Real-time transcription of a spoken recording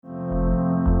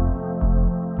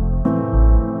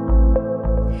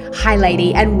Hi,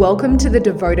 lady, and welcome to the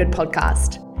Devoted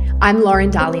Podcast. I'm Lauren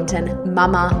Darlington,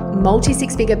 mama,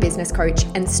 multi-six-figure business coach,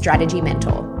 and strategy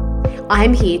mentor.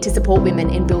 I'm here to support women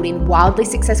in building wildly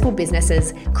successful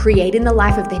businesses, creating the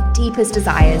life of their deepest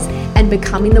desires, and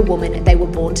becoming the woman they were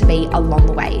born to be along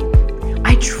the way.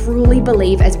 I truly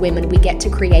believe as women we get to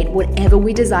create whatever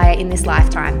we desire in this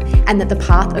lifetime, and that the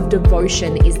path of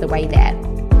devotion is the way there.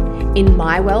 In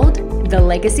my world, the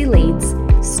legacy leads,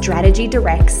 strategy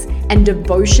directs, and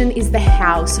devotion is the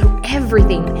how, so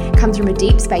everything comes from a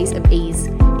deep space of ease,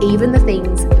 even the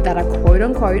things that are quote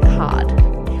unquote hard.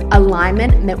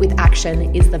 Alignment met with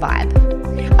action is the vibe.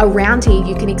 Around here,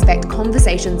 you can expect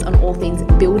conversations on all things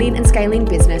building and scaling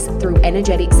business through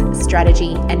energetics,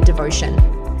 strategy, and devotion.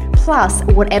 Plus,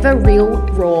 whatever real,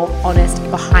 raw, honest,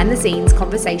 behind the scenes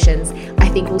conversations I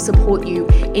think will support you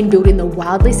in building the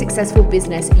wildly successful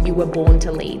business you were born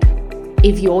to lead.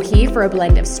 If you're here for a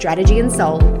blend of strategy and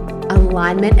soul,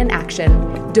 alignment and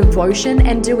action, devotion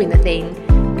and doing the thing,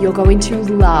 you're going to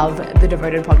love the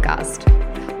Devoted Podcast.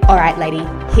 All right, lady,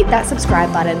 hit that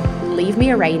subscribe button, leave me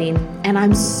a rating, and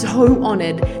I'm so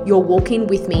honored you're walking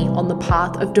with me on the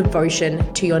path of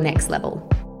devotion to your next level.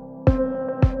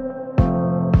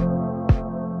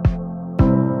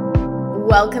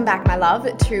 Welcome back, my love,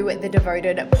 to the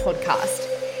Devoted Podcast.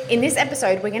 In this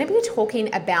episode, we're going to be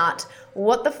talking about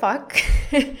what the fuck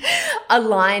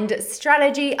aligned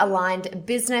strategy, aligned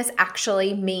business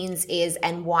actually means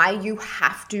and why you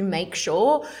have to make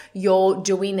sure you're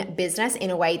doing business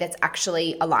in a way that's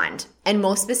actually aligned, and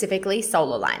more specifically,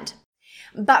 soul aligned.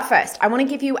 But first, I want to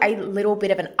give you a little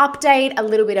bit of an update, a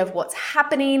little bit of what's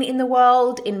happening in the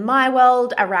world, in my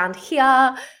world, around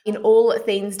here, in all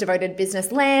things Devoted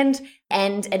Business land,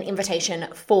 and an invitation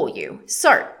for you.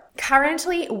 So,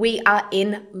 currently, we are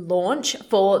in launch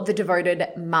for the Devoted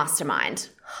Mastermind.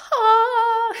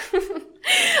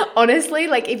 Honestly,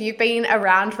 if you've been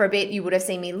around for a bit, you would have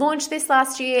seen me launch this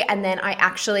last year, and then I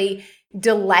actually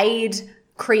delayed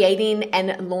creating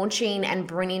and launching and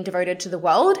bringing Devoted to the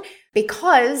world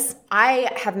because I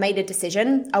have made a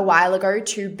decision a while ago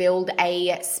to build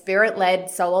a spirit-led,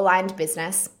 soul-aligned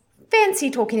business. Fancy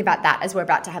talking about that as we're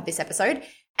about to have this episode.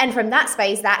 And from that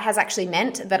space, that has actually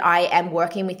meant that I am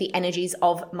working with the energies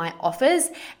of my offers,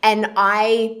 and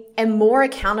I am more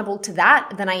accountable to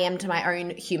that than I am to my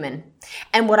own human.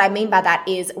 And what I mean by that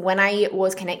is when I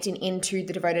was connecting into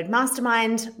the Devoted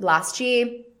Mastermind last year,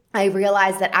 I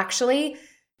realized that actually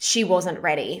she wasn't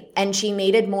ready and she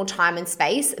needed more time and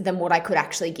space than what I could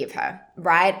actually give her,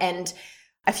 right? And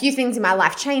a few things in my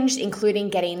life changed, including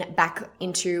getting back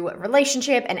into a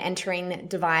relationship and entering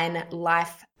divine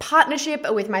life partnership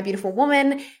with my beautiful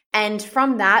woman. And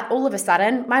from that, all of a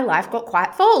sudden, my life got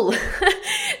quite full.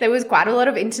 There was quite a lot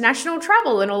of international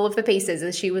travel and all of the pieces,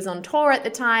 as she was on tour at the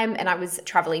time and I was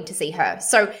traveling to see her.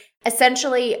 So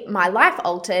essentially, my life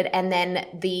altered, and then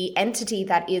the entity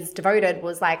that is Devoted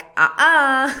was like,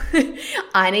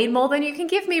 I need more than you can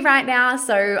give me right now,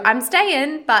 so I'm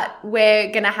staying, but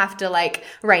we're gonna have to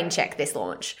rain check this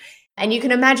launch. And you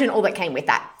can imagine all that came with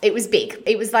that. It was big.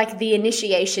 It was like the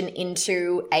initiation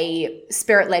into a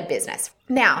spirit-led business.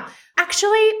 Now,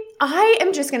 actually, I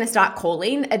am just gonna start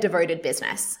calling a Devoted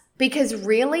business, because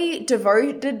really,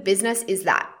 Devoted business is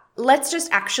that. Let's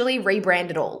just actually rebrand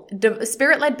it all.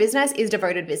 Spirit-led business is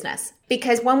Devoted business,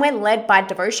 because when we're led by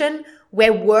devotion,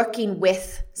 we're working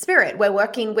with spirit. We're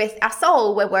working with our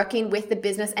soul. We're working with the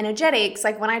business energetics.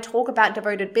 When I talk about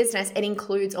Devoted business, it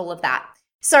includes all of that.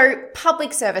 So,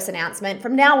 public service announcement.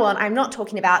 From now on, I'm not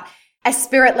talking about a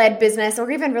spirit-led business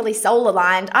or even really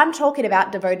soul-aligned. I'm talking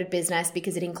about Devoted business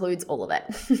because it includes all of it.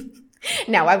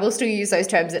 Now, I will still use those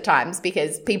terms at times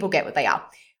because people get what they are.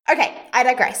 Okay, I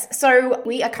digress. So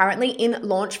we are currently in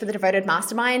launch for the Devoted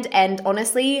Mastermind, and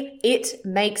honestly, it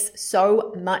makes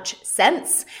so much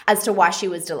sense as to why she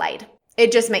was delayed.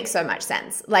 It just makes so much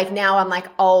sense. Now I'm like,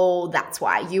 oh, that's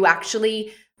why. You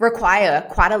actually require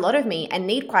quite a lot of me and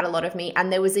need quite a lot of me.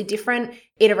 And there was a different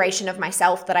iteration of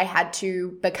myself that I had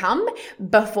to become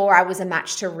before I was a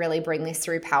match to really bring this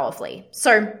through powerfully.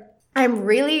 So I'm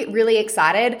really, really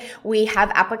excited. We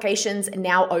have applications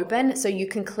now open, so you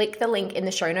can click the link in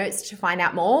the show notes to find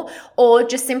out more, or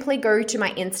just simply go to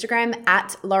my Instagram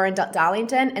at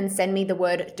lauren.darlington and send me the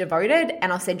word devoted,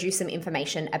 and I'll send you some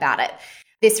information about it.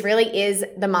 This really is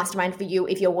the mastermind for you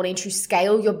if you're wanting to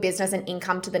scale your business and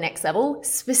income to the next level,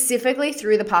 specifically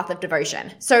through the path of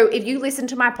devotion. So if you listen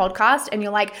to my podcast and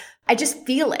you're like, I just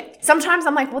feel it. Sometimes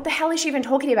I'm like, what the hell is she even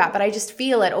talking about? But I just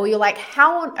feel it. Or you're like,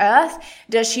 how on earth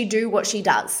does she do what she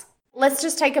does? Let's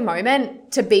just take a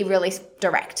moment to be really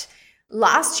direct.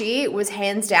 Last year was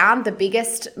hands down the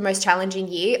biggest, most challenging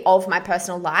year of my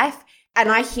personal life. And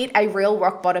I hit a real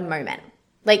rock bottom moment.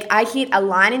 Like I hit a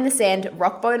line in the sand,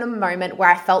 rock bottom moment where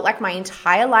I felt like my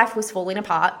entire life was falling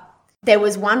apart. There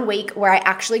was 1 week where I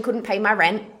actually couldn't pay my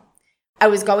rent. I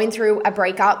was going through a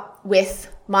breakup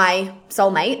with my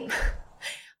soulmate.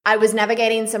 I was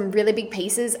navigating some really big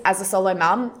pieces as a solo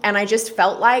mum, and I just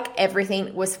felt like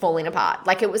everything was falling apart.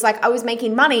 Like it was like I was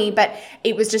making money, but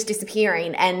it was just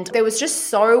disappearing. And there was just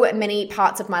so many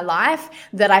parts of my life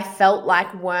that I felt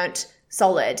like weren't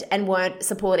solid and weren't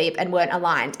supportive and weren't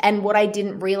aligned. And what I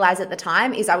didn't realize at the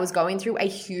time is I was going through a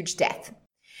huge death.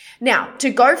 Now,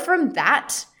 to go from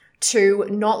that to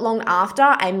not long after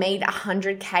I made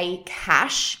 100K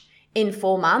cash in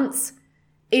 4 months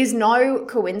is no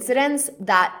coincidence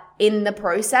that in the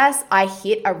process, I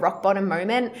hit a rock bottom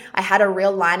moment. I had a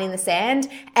real line in the sand,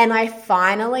 and I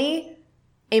finally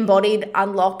embodied,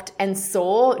 unlocked, and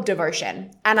saw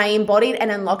devotion. And I embodied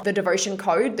and unlocked the devotion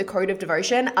code, the code of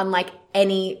devotion, unlike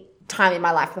any time in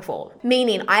my life before.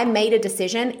 Meaning I made a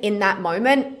decision in that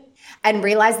moment and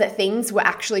realized that things were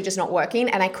actually just not working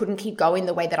and I couldn't keep going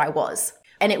the way that I was.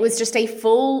 And it was just a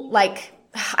full,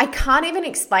 I can't even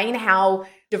explain how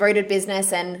devoted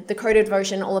business and the code of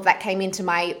devotion, all of that came into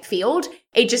my field.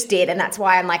 It just did. And that's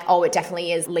why I'm like, oh, it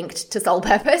definitely is linked to soul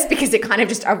purpose because it kind of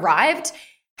just arrived.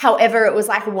 However, it was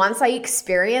like once I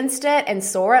experienced it and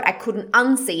saw it, I couldn't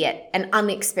unsee it and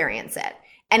unexperience it.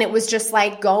 And it was just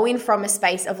like going from a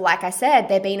space of, like I said,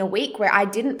 there being a week where I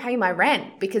didn't pay my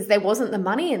rent because there wasn't the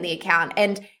money in the account.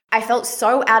 And I felt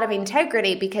so out of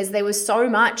integrity because there was so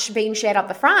much being shared up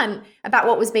the front about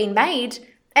what was being made.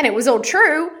 And it was all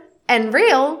true and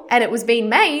real and it was being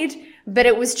made, but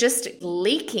it was just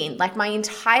leaking. Like my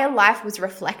entire life was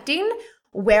reflecting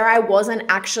where I wasn't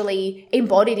actually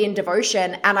embodied in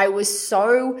devotion, and I was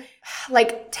so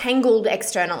tangled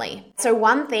externally. So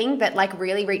one thing that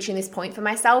really reaching this point for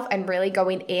myself and really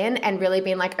going in and really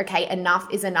being like, okay, enough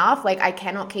is enough. I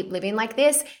cannot keep living like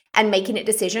this, and making a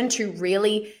decision to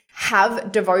really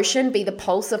have devotion be the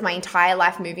pulse of my entire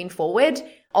life moving forward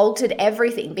altered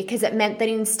everything, because it meant that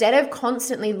instead of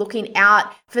constantly looking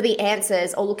out for the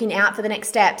answers or looking out for the next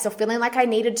steps or feeling like I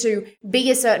needed to be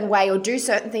a certain way or do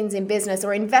certain things in business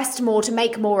or invest more to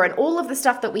make more and all of the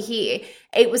stuff that we hear,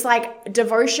 it was like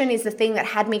devotion is the thing that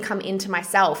had me come into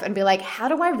myself and be like, how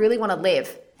do I really want to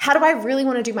live? How do I really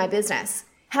want to do my business?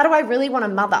 How do I really want to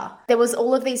mother? There was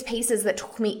all of these pieces that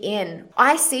took me in.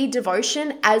 I see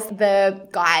devotion as the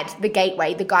guide, the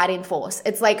gateway, the guiding force.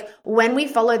 It's like when we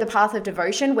follow the path of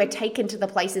devotion, we're taken to the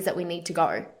places that we need to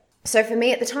go. So for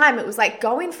me at the time, it was like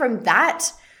going from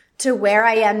that to where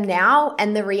I am now,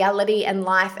 and the reality and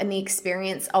life and the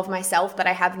experience of myself that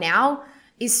I have now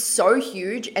is so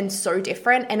huge and so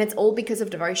different. And it's all because of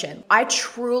devotion. I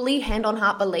truly, hand on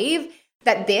heart, believe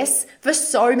that this, for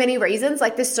so many reasons,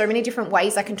 there's so many different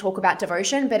ways I can talk about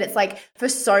devotion, but it's for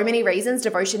so many reasons,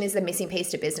 devotion is the missing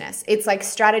piece to business. It's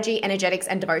strategy, energetics,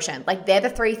 and devotion. They're the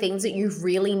 3 things that you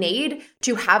really need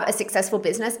to have a successful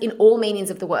business in all meanings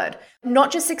of the word.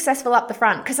 Not just successful up the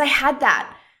front, because I had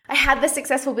that. I had the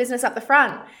successful business up the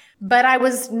front, but I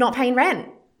was not paying rent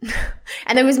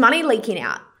and there was money leaking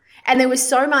out and there was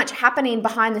so much happening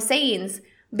behind the scenes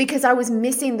because I was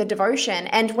missing the devotion.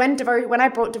 And when I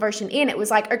brought devotion in, it was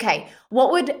like, okay,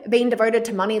 what would being devoted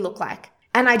to money look like?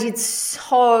 And I did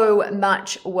so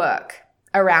much work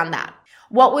around that.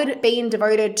 What would being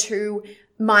devoted to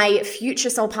my future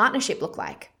soul partnership look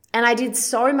like? And I did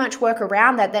so much work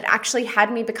around that actually had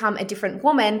me become a different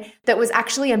woman that was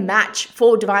actually a match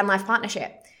for Divine Life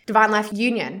Partnership, Divine Life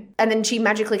Union. And then she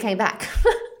magically came back.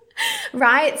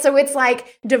 Right? So it's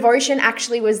devotion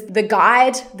actually was the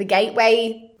guide, the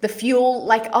gateway, the fuel.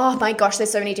 Oh my gosh, there's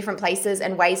so many different places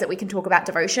and ways that we can talk about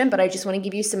devotion, but I just want to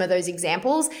give you some of those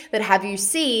examples that have you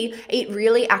see it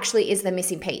really actually is the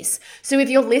missing piece. So if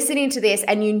you're listening to this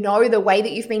and you know the way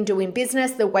that you've been doing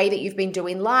business, the way that you've been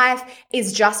doing life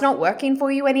is just not working for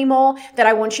you anymore, then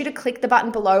I want you to click the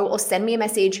button below or send me a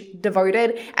message,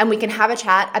 Devoted, and we can have a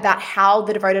chat about how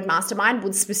the Devoted Mastermind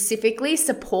would specifically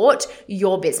support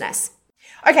your business.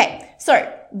 Okay,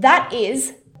 so that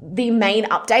is the main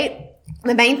update.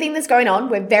 The main thing that's going on.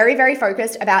 We're very, very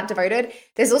focused about Devoted.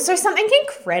 There's also something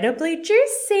incredibly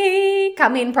juicy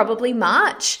coming probably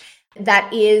March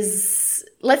that is,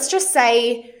 let's just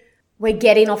say, we're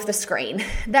getting off the screen.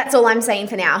 That's all I'm saying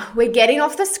for now. We're getting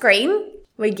off the screen.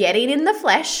 We're getting in the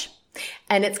flesh.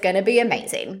 And it's going to be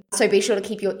amazing. So be sure to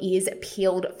keep your ears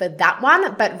peeled for that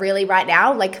one. But really right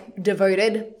now,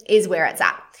 Devoted is where it's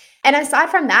at. And aside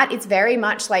from that, it's very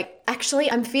much like,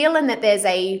 actually, I'm feeling that there's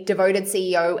a Devoted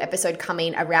CEO episode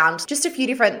coming around just a few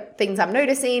different things I'm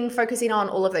noticing, focusing on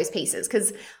all of those pieces,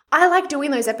 because I like doing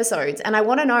those episodes and I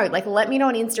want to know, like, let me know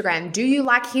on Instagram, do you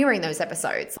like hearing those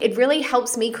episodes? It really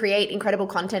helps me create incredible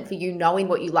content for you knowing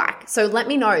what you like. So let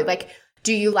me know, like,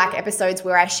 do you like episodes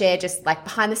where I share just like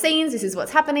behind the scenes? This is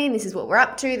what's happening. This is what we're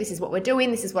up to. This is what we're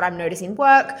doing. This is what I'm noticing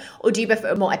work. Or do you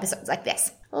prefer more episodes like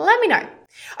this? Let me know.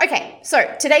 Okay,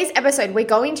 so today's episode, we're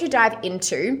going to dive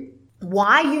into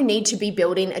why you need to be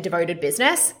building a devoted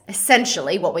business.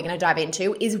 Essentially, what we're going to dive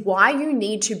into is why you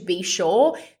need to be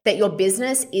sure that your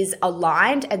business is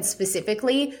aligned and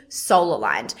specifically soul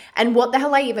aligned. And what the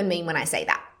hell I even mean when I say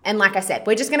that. And like I said,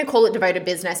 we're just going to call it devoted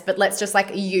business, but let's just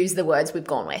like use the words we've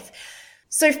gone with.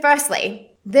 So firstly,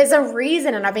 there's a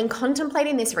reason, and I've been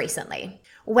contemplating this recently.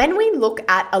 When we look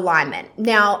at alignment,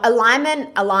 now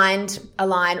alignment, aligned,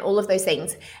 align, all of those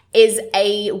things is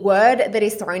a word that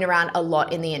is thrown around a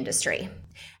lot in the industry.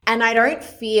 And I don't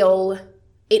feel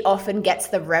it often gets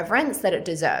the reverence that it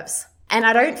deserves. And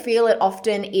I don't feel it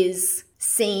often is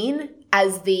seen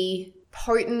as the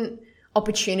potent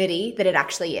opportunity that it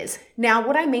actually is. Now,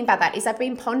 what I mean by that is I've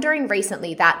been pondering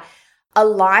recently that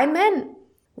alignment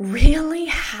really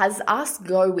has us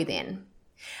go within.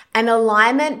 And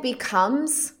alignment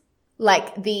becomes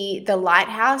like the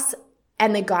lighthouse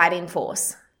and the guiding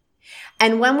force.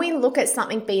 And when we look at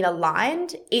something being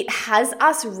aligned, it has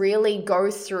us really go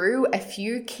through a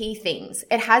few key things.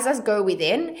 It has us go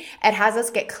within. It has us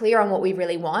get clear on what we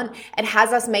really want. It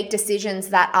has us make decisions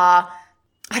that are,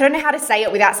 I don't know how to say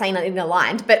it without saying it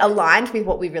aligned, but aligned with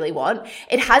what we really want.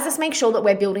 It has us make sure that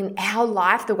we're building our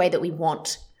life the way that we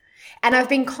want. And I've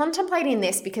been contemplating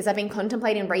this because I've been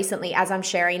contemplating recently as I'm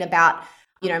sharing about,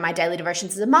 my daily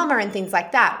devotions as a mama and things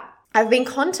like that. I've been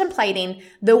contemplating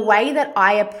the way that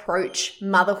I approach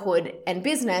motherhood and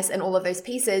business and all of those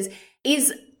pieces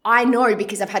is, I know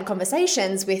because I've had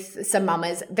conversations with some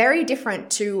mamas, very different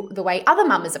to the way other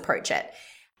mamas approach it.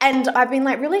 And I've been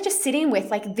like really just sitting with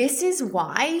like, this is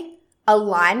why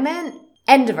alignment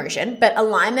and devotion, but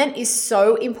alignment is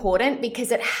so important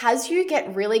because it has you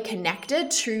get really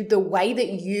connected to the way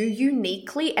that you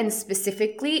uniquely and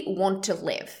specifically want to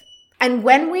live. And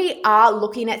when we are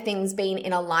looking at things being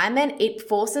in alignment, it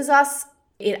forces us,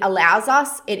 it allows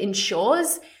us, it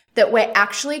ensures that we're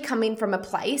actually coming from a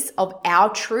place of our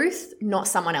truth, not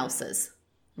someone else's,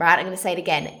 right? I'm going to say it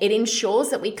again. It ensures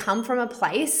that we come from a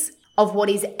place of what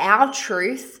is our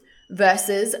truth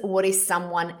versus what is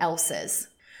someone else's.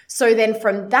 So then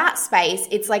from that space,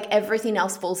 it's like everything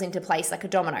else falls into place like a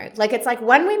domino. Like it's like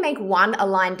when we make one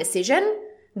aligned decision,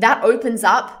 that opens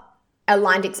up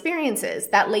aligned experiences.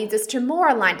 That leads us to more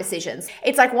aligned decisions.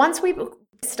 It's like once we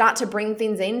start to bring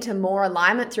things into more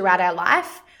alignment throughout our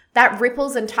life, that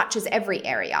ripples and touches every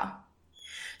area.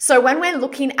 So when we're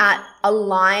looking at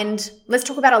aligned, let's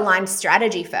talk about aligned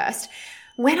strategy first.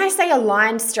 When I say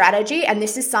aligned strategy, and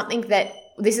this is something that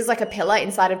this is like a pillar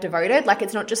inside of Devoted. Like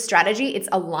it's not just strategy, it's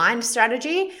aligned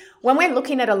strategy. When we're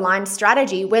looking at aligned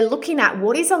strategy, we're looking at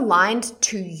what is aligned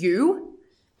to you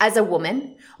as a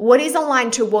woman, what is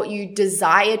aligned to what you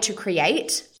desire to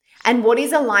create, and what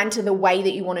is aligned to the way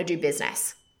that you want to do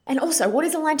business. And also, what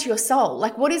is aligned to your soul?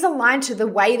 Like what is aligned to the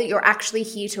way that you're actually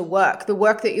here to work, the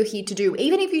work that you're here to do,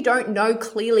 even if you don't know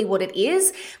clearly what it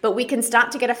is, but we can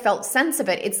start to get a felt sense of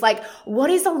it. It's like,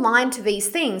 what is aligned to these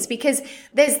things? Because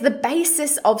there's the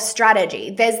basis of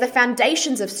strategy. There's the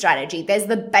foundations of strategy. There's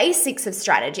the basics of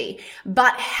strategy.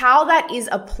 But how that is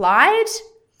applied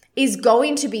is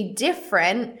going to be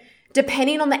different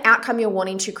depending on the outcome you're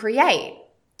wanting to create.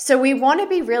 So we want to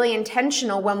be really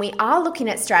intentional when we are looking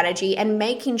at strategy and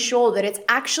making sure that it's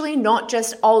actually not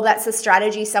just, oh, that's a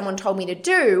strategy someone told me to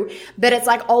do, but it's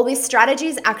like, oh, this strategy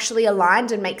is actually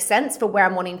aligned and makes sense for where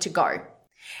I'm wanting to go.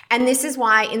 And this is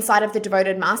why inside of the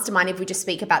Devoted Mastermind, if we just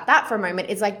speak about that for a moment,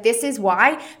 it's like, this is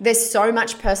why there's so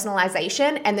much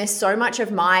personalization and there's so much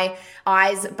of my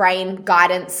eyes, brain,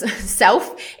 guidance,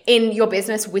 self in your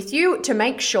business with you to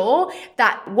make sure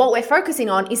that what we're focusing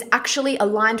on is actually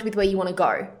aligned with where you want to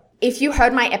go. If you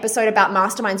heard my episode about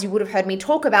masterminds, you would have heard me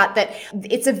talk about that.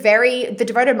 The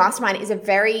Devoted Mastermind is a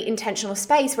very intentional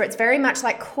space where it's very much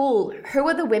like, cool, who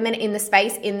are the women in the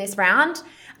space in this round?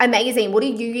 Amazing. What are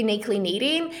you uniquely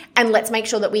needing? And let's make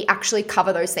sure that we actually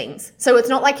cover those things. So it's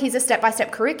not like here's a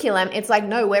step-by-step curriculum. It's like,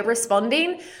 no, we're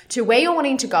responding to where you're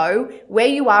wanting to go, where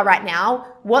you are right now,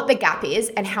 what the gap is,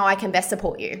 and how I can best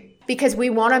support you. because we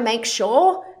want to make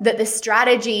sure that the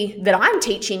strategy that I'm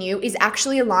teaching you is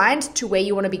actually aligned to where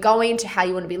you want to be going, to how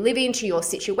you want to be living, to your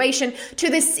situation, to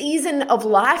the season of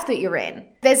life that you're in.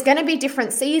 There's going to be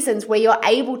different seasons where you're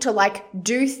able to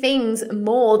do things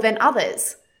more than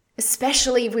others,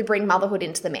 especially if we bring motherhood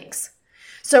into the mix.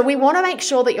 So we want to make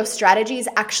sure that your strategy is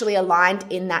actually aligned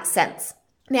in that sense.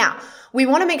 Now, we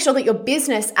want to make sure that your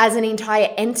business as an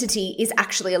entire entity is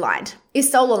actually aligned,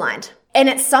 is soul aligned. And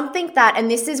it's something that,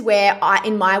 and this is where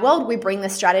in my world, we bring the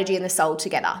strategy and the soul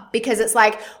together, because it's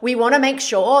we want to make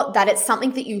sure that it's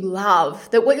something that you love,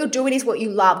 that what you're doing is what you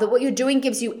love, that what you're doing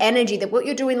gives you energy, that what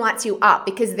you're doing lights you up,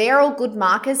 because they're all good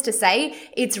markers to say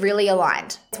it's really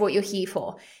aligned. It's what you're here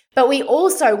for. But we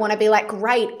also want to be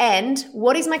great, and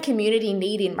what is my community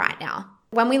needing right now?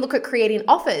 When we look at creating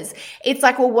offers, it's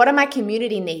well, what are my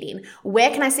community needing? Where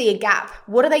can I see a gap?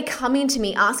 What are they coming to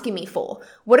me asking me for?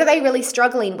 What are they really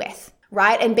struggling with?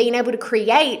 Right? And being able to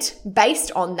create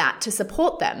based on that to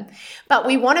support them. But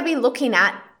we want to be looking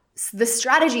at the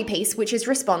strategy piece, which is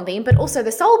responding, but also the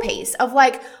soul piece of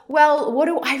well, what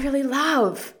do I really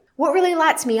love? What really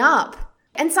lights me up?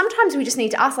 And sometimes we just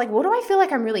need to ask, what do I feel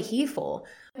like I'm really here for?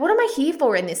 What am I here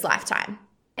for in this lifetime?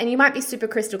 And you might be super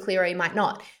crystal clear or you might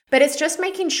not. But it's just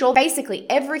making sure basically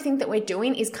everything that we're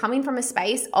doing is coming from a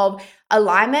space of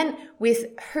alignment with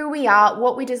who we are,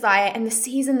 what we desire, and the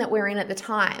season that we're in at the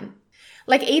time.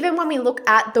 Even when we look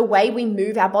at the way we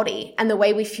move our body and the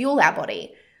way we fuel our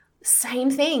body, same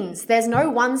things. There's no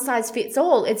one size fits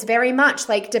all. It's very much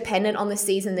dependent on the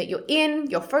season that you're in,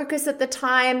 your focus at the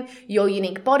time, your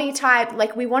unique body type.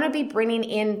 We want to be bringing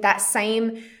in that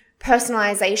same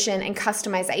personalization and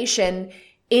customization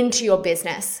into your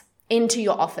business, into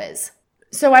your offers.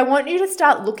 So I want you to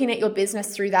start looking at your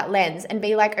business through that lens and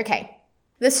be okay,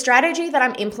 the strategy that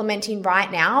I'm implementing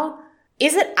right now,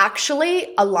 is it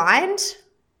actually aligned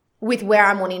with where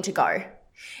I'm wanting to go?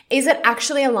 Is it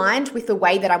actually aligned with the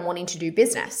way that I'm wanting to do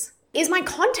business? Is my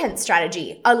content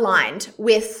strategy aligned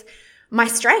with my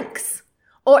strengths?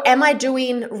 Or am I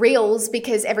doing reels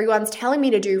because everyone's telling me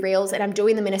to do reels and I'm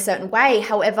doing them in a certain way?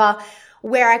 However,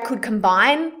 where I could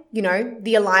combine,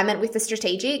 the alignment with the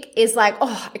strategic is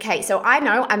okay, so I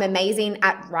know I'm amazing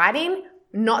at writing,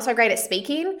 not so great at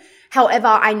speaking. However,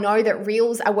 I know that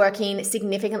reels are working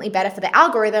significantly better for the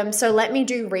algorithm. So let me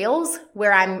do reels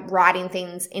where I'm writing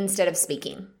things instead of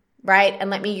speaking, right? And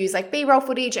let me use B-roll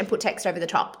footage and put text over the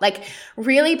top.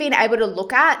 Really being able to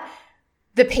look at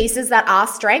the pieces that are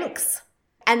strengths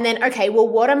and then, okay, well,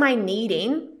 what am I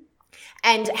needing?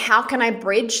 And how can I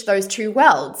bridge those two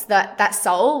worlds, that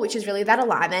soul, which is really that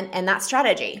alignment, and that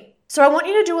strategy? So I want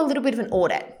you to do a little bit of an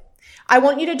audit. I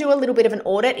want you to do a little bit of an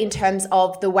audit in terms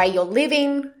of the way you're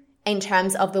living, in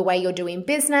terms of the way you're doing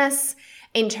business,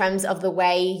 in terms of the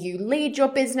way you lead your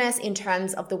business, in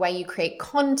terms of the way you create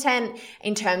content,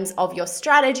 in terms of your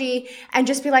strategy, and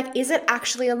just be is it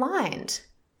actually aligned?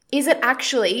 Is it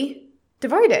actually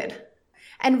devoted?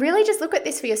 And really just look at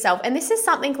this for yourself. And this is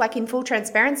something in full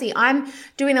transparency, I'm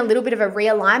doing a little bit of a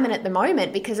realignment at the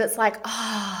moment because it's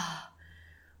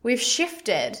we've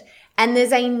shifted and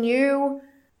there's a new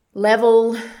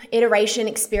level, iteration,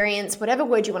 experience, whatever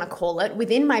word you want to call it,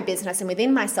 within my business and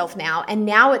within myself now. And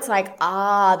now it's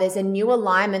there's a new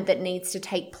alignment that needs to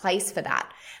take place for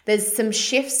that. There's some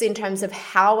shifts in terms of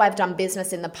how I've done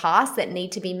business in the past that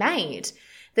need to be made.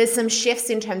 There's some shifts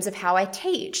in terms of how I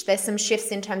teach. There's some shifts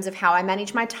in terms of how I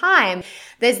manage my time.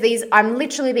 I'm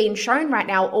literally being shown right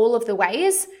now all of the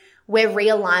ways where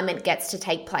realignment gets to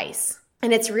take place.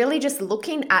 And it's really just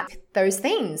looking at those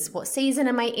things. What season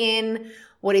am I in?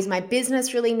 What is my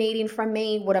business really needing from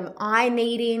me? What am I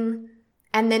needing?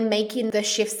 And then making the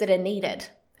shifts that are needed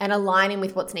and aligning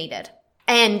with what's needed.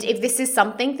 And if this is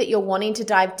something that you're wanting to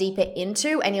dive deeper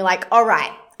into and you're all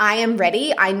right, I am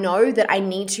ready. I know that I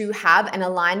need to have an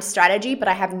aligned strategy, but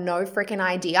I have no freaking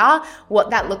idea what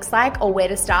that looks like or where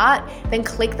to start, then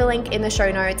click the link in the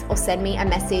show notes or send me a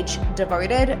message,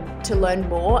 Devoted, to learn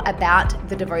more about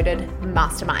the Devoted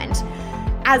Mastermind.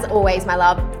 As always, my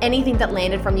love, anything that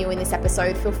landed from you in this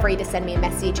episode, feel free to send me a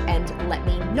message and let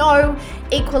me know.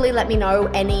 Equally, let me know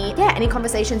any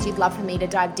conversations you'd love for me to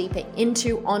dive deeper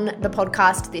into on the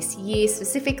podcast this year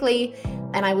specifically.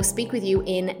 And I will speak with you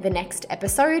in the next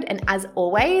episode. And as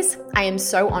always, I am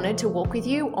so honored to walk with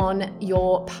you on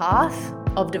your path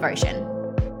of devotion.